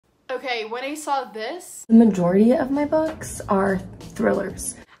Okay, when I saw this, the majority of my books are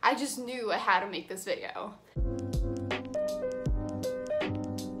thrillers. I just knew I had to make this video.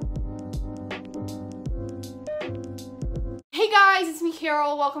 Hey guys, it's me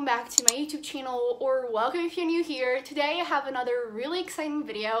Carol. Welcome back to my YouTube channel, or welcome if you're new here. Today I have another really exciting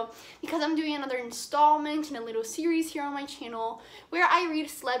video because I'm doing another installment in a little series here on my channel where I read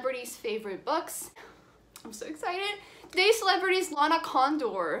celebrities' favorite books. I'm so excited. Today's celebrity is Lana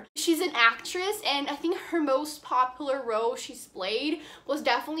Condor. She's an actress, and I think her most popular role she's played was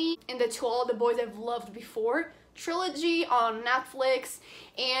definitely in the To All the Boys I've Loved Before trilogy on Netflix,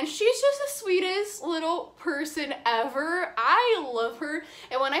 and she's just the sweetest little person ever. I love her,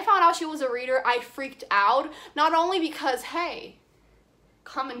 and when I found out she was a reader, I freaked out, not only because, hey,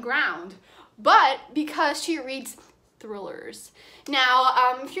 common ground, but because she reads thrillers.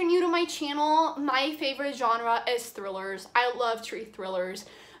 Now, if you're new to my channel, my favorite genre is thrillers. I love to read thrillers.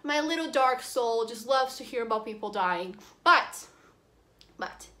 My little dark soul just loves to hear about people dying. But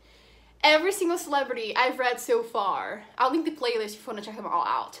every single celebrity I've read so far, I'll link the playlist if you want to check them all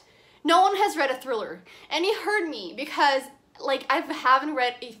out. No one has read a thriller. And it hurt me because, like, I haven't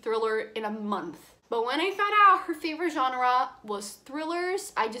read a thriller in a month. But when I found out her favorite genre was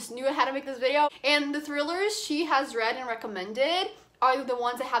thrillers, I just knew I had to make this video. And the thrillers she has read and recommended are the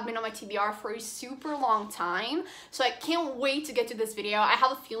ones that have been on my TBR for a super long time. So I can't wait to get to this video. I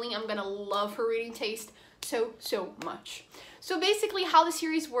have a feeling I'm gonna love her reading taste so much. So basically how the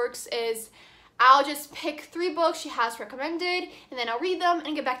series works is I'll just pick 3 books she has recommended, and then I'll read them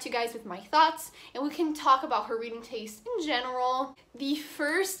and get back to you guys with my thoughts, and we can talk about her reading taste in general. The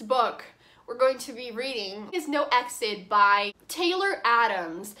first book we're going to be reading is No Exit by Taylor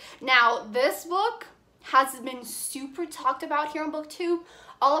Adams. Now, this book has been super talked about here on booktube.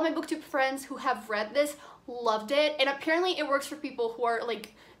 All of my booktube friends who have read this loved it, and apparently it works for people who are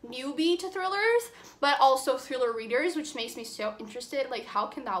like newbie to thrillers, but also thriller readers, which makes me so interested. Like, how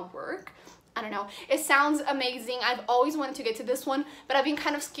can that work? I don't know. It sounds amazing. I've always wanted to get to this one, but I've been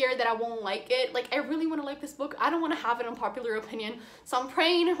kind of scared that I won't like it. Like, I really want to like this book. I don't want to have an unpopular opinion. So I'm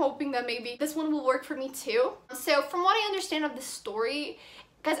praying and hoping that maybe this one will work for me too. So from what I understand of the story,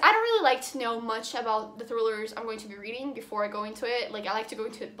 guys, I don't really like to know much about the thrillers I'm going to be reading before I go into it. Like, I like to go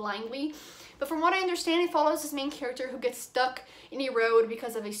into it blindly. But from what I understand, it follows this main character who gets stuck in a road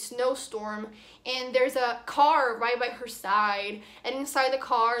because of a snowstorm, and there's a car right by her side, and inside the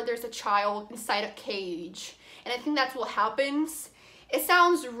car there's a child inside a cage, and I think that's what happens. It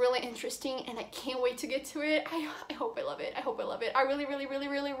sounds really interesting, and I can't wait to get to it. I hope I love it. I hope I love it. I really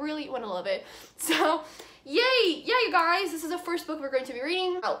want to love it. So yay, yeah, you guys, this is the first book we're going to be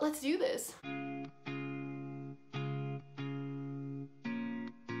reading. Oh, let's do this.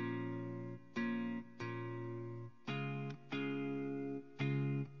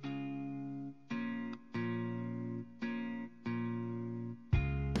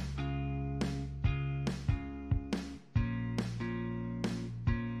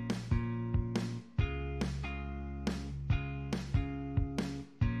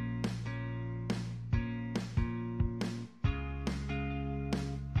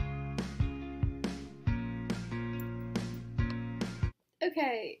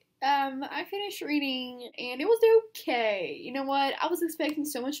 Okay, I finished reading and it was okay. You know what? I was expecting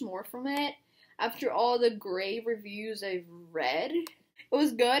so much more from it after all the great reviews I've read. It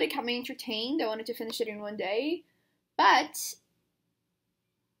was good. It kept me entertained. I wanted to finish it in one day. But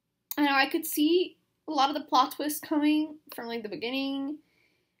I know I could see a lot of the plot twists coming from like the beginning.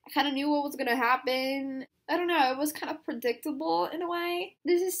 I kind of knew what was going to happen. I don't know. It was kind of predictable in a way.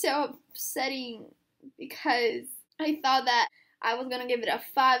 This is so upsetting because I thought that I was gonna give it a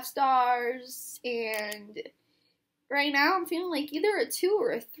 5 stars, and right now I'm feeling like either a 2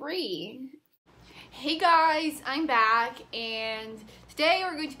 or a 3. Hey guys, I'm back, and today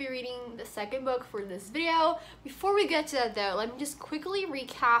we're going to be reading the second book for this video. Before we get to that though, let me just quickly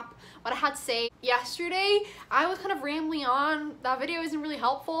recap what I had to say yesterday. I was kind of rambling on. That video isn't really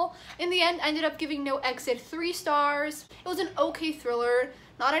helpful. In the end, I ended up giving No Exit 3 stars. It was an okay thriller,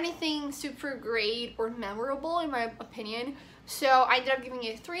 not anything super great or memorable in my opinion. So I ended up giving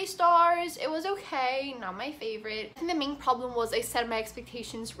it 3 stars. It was okay, not my favorite. I think the main problem was I set my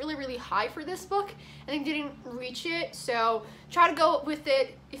expectations really high for this book and I didn't reach it. So try to go with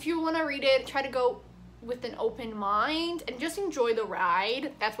it. If you want to read it, try to go with an open mind and just enjoy the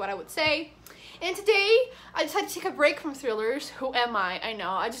ride. That's what I would say. And today, I decided to take a break from thrillers. Who am I? I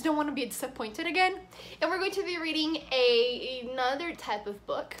know. I just don't want to be disappointed again. And we're going to be reading another type of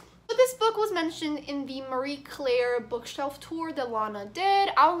book. So this book was mentioned in the Marie Claire bookshelf tour that Lana did.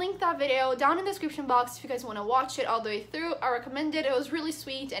 I'll link that video down in the description box if you guys want to watch it all the way through. I recommend it. It was really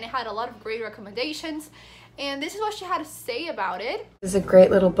sweet and it had a lot of great recommendations. And this is what she had to say about it. This is a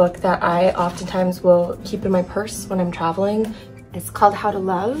great little book that I oftentimes will keep in my purse when I'm traveling. It's called How to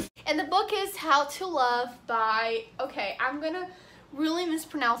Love. And the book is How to Love by, okay, I'm gonna really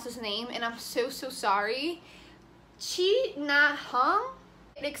mispronounce his name and I'm so sorry. Chi Na Hung.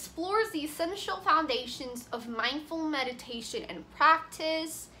 It explores the essential foundations of mindful meditation and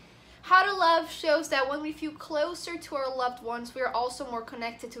practice. How to Love shows that when we feel closer to our loved ones, we are also more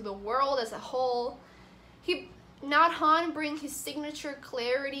connected to the world as a whole. Nhat Hanh brings his signature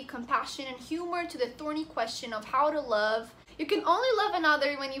clarity, compassion, and humor to the thorny question of how to love. You can only love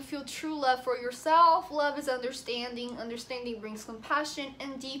another when you feel true love for yourself. Love is understanding. Understanding brings compassion,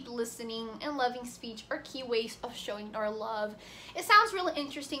 and deep listening and loving speech are key ways of showing our love. It sounds really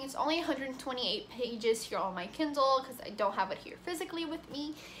interesting. It's only 128 pages here on my Kindle because I don't have it here physically with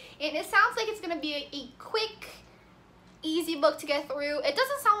me. And it sounds like it's going to be a quick, easy book to get through. It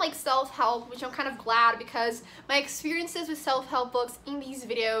doesn't sound like self-help, which I'm kind of glad because my experiences with self-help books in these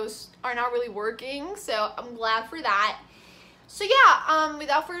videos are not really working. So I'm glad for that. So yeah,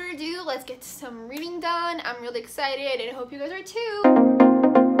 without further ado, let's get some reading done. I'm really excited and I hope you guys are too.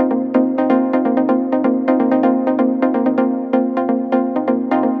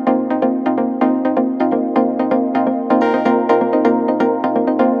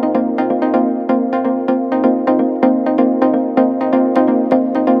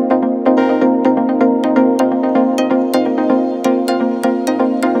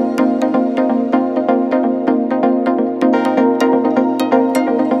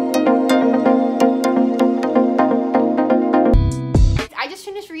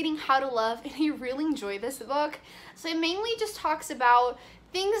 How to Love, and I really enjoy this book. So it mainly just talks about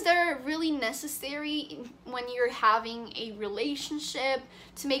things that are really necessary when you're having a relationship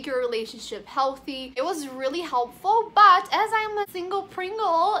to make your relationship healthy. It was really helpful, but as I'm a single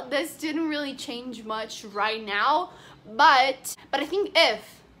Pringle, this didn't really change much right now. But I think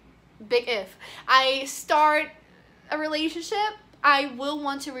big if, I start a relationship, I will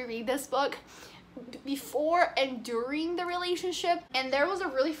want to reread this book before and during the relationship. And there was a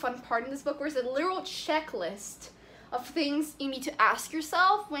really fun part in this book where it's a literal checklist of things you need to ask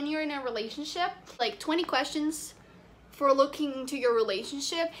yourself when you're in a relationship, like 20 questions for looking into your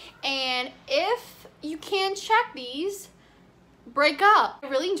relationship, and if you can't check these, break up. I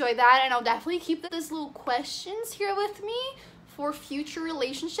really enjoyed that, and I'll definitely keep these little questions here with me for future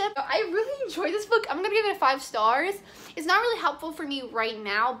relationship. I really enjoyed this book. I'm gonna give it 5 stars. It's not really helpful for me right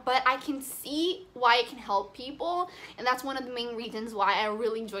now, but I can see why it can help people, and that's one of the main reasons why I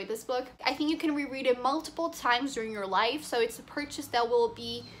really enjoyed this book. I think you can reread it multiple times during your life, so it's a purchase that will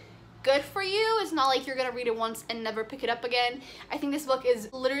be good for you. It's not like you're gonna read it once and never pick it up again. I think this book is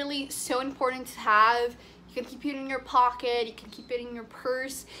literally so important to have. You can keep it in your pocket, you can keep it in your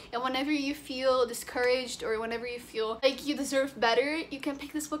purse, and whenever you feel discouraged or whenever you feel like you deserve better, you can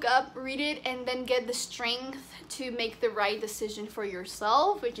pick this book up, read it, and then get the strength to make the right decision for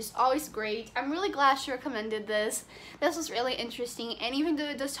yourself, which is always great. I'm really glad she recommended this. This was really interesting, and even though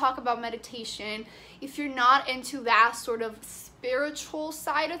it does talk about meditation, if you're not into that sort of spiritual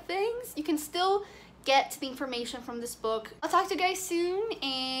side of things, you can still get the information from this book. I'll talk to you guys soon,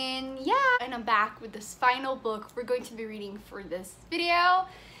 and yeah, and I'm back with this final book we're going to be reading for this video,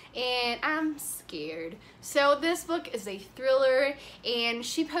 and I'm scared. So this book is a thriller, and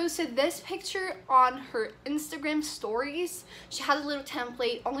she posted this picture on her Instagram stories. She has a little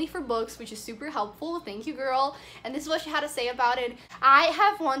template only for books, which is super helpful. Thank you, girl. And this is what she had to say about it. I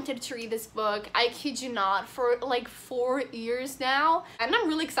have wanted to read this book, I kid you not, for like 4 years now, and I'm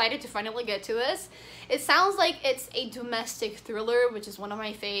really excited to finally get to this. It sounds like it's a domestic thriller, which is one of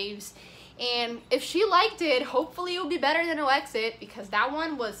my faves. And if she liked it, hopefully it'll be better than No Exit, because that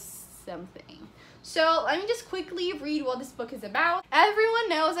one was something. So let me just quickly read what this book is about. Everyone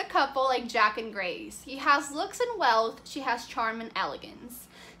knows a couple like Jack and Grace. He has looks and wealth, she has charm and elegance.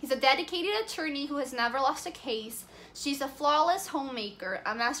 He's a dedicated attorney who has never lost a case. She's a flawless homemaker,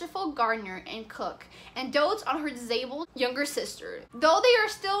 a masterful gardener and cook, and dotes on her disabled younger sister. Though they are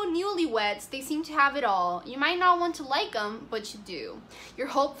still newlyweds, they seem to have it all. You might not want to like them, but you do. You're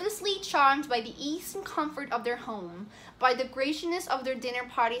hopelessly charmed by the ease and comfort of their home, by the graciousness of their dinner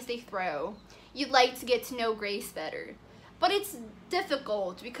parties they throw. You'd like to get to know Grace better. But it's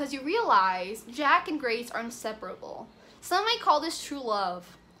difficult because you realize Jack and Grace are inseparable. Some might call this true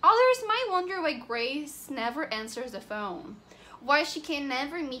love. Others might wonder why Grace never answers the phone, why she can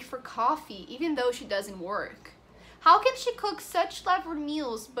never meet for coffee even though she doesn't work. How can she cook such elaborate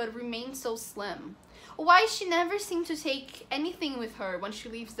meals but remain so slim? Why she never seemed to take anything with her when she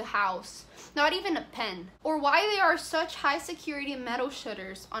leaves the house, not even a pen? Or why there are such high security metal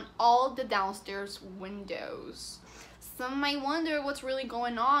shutters on all the downstairs windows? Some might wonder what's really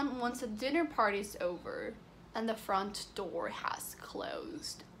going on once the dinner party's over and the front door has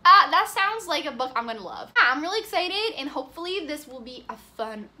closed. That sounds like a book I'm gonna love. I'm really excited, and hopefully this will be a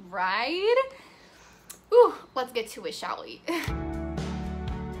fun ride. Ooh, let's get to it, shall we?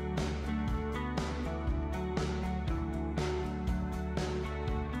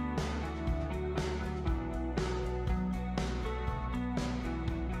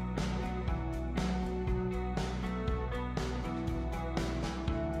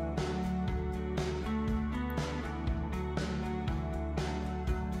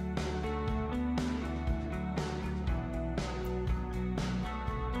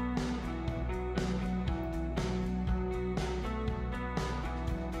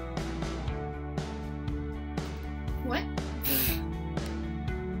 What? Is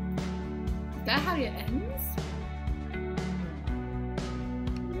that how it ends?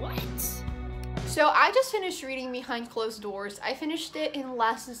 What? So I just finished reading Behind Closed Doors. I finished it in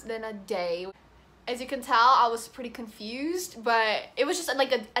less than a day. As you can tell, I was pretty confused, but it was just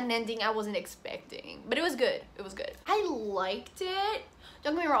like an ending I wasn't expecting. But it was good. It was good. I liked it.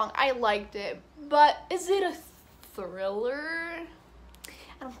 Don't get me wrong, I liked it. But is it a thriller?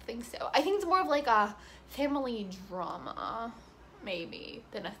 I don't think so. I think it's more of like a family drama, maybe,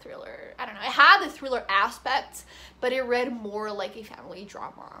 than a thriller. I don't know. It had the thriller aspects, but it read more like a family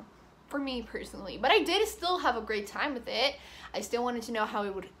drama for me personally. But I did still have a great time with it. I still wanted to know how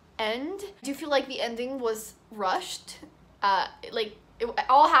it would end. I do feel like the ending was rushed. It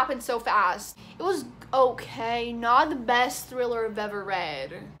all happened so fast. It was okay, not the best thriller I've ever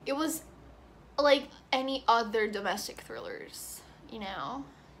read. It was like any other domestic thrillers, you know?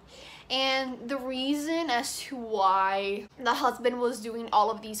 And the reason as to why the husband was doing all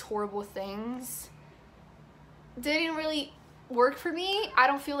of these horrible things didn't really work for me. I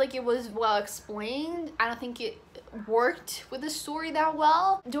don't feel like it was well explained. I don't think it worked with the story that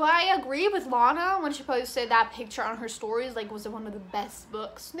well. Do I agree with Lana when she posted that picture on her stories, like, was it one of the best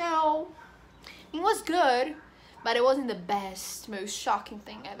books? No. It was good, but it wasn't the best, most shocking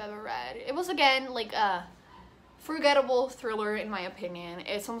thing I've ever read. It was, again, like a forgettable thriller in my opinion.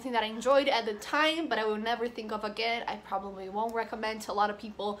 It's something that I enjoyed at the time, but I will never think of again. I probably won't recommend to a lot of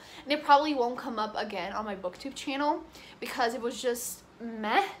people, and it probably won't come up again on my booktube channel because it was just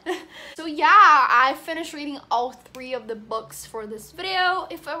meh. So yeah, I finished reading all 3 of the books for this video.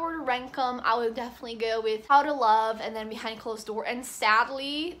 If I were to rank them, I would definitely go with How to Love and then Behind Closed Door, and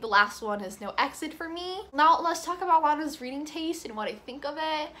sadly the last one is no exit for me. Now let's talk about Lana's reading taste and what I think of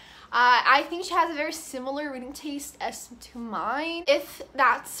it. I think she has a very similar reading taste as to mine. If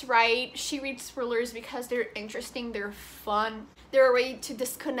that's right, she reads thrillers because they're interesting, they're fun, they're a way to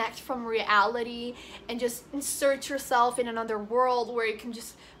disconnect from reality and just insert yourself in another world where you can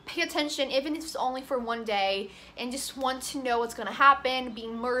just pay attention, even if it's only for one day, and just want to know what's gonna happen, be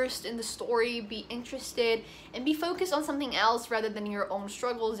immersed in the story, be interested, and be focused on something else rather than your own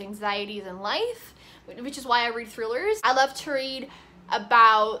struggles, anxieties, and life, which is why I read thrillers. I love to read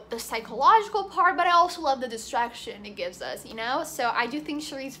about the psychological part, but I also love the distraction it gives us, you know? So I do think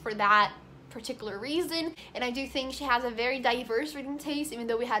she reads for that particular reason, and I do think she has a very diverse reading taste, even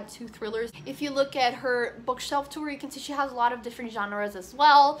though we had 2 thrillers. If you look at her bookshelf tour, you can see she has a lot of different genres as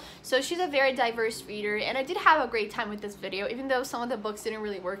well, so she's a very diverse reader, and I did have a great time with this video, even though some of the books didn't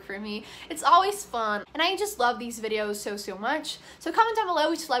really work for me. It's always fun, and I just love these videos so much. So comment down below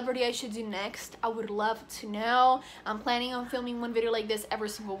which celebrity I should do next. I would love to know. I'm planning on filming one video like this every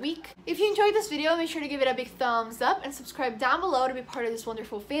single week. If you enjoyed this video, make sure to give it a big thumbs up and subscribe down below to be part of this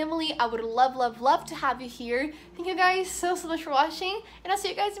wonderful family. I would love to have you here. Thank you guys so much for watching, and I'll see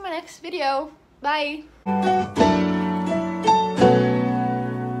you guys in my next video. Bye.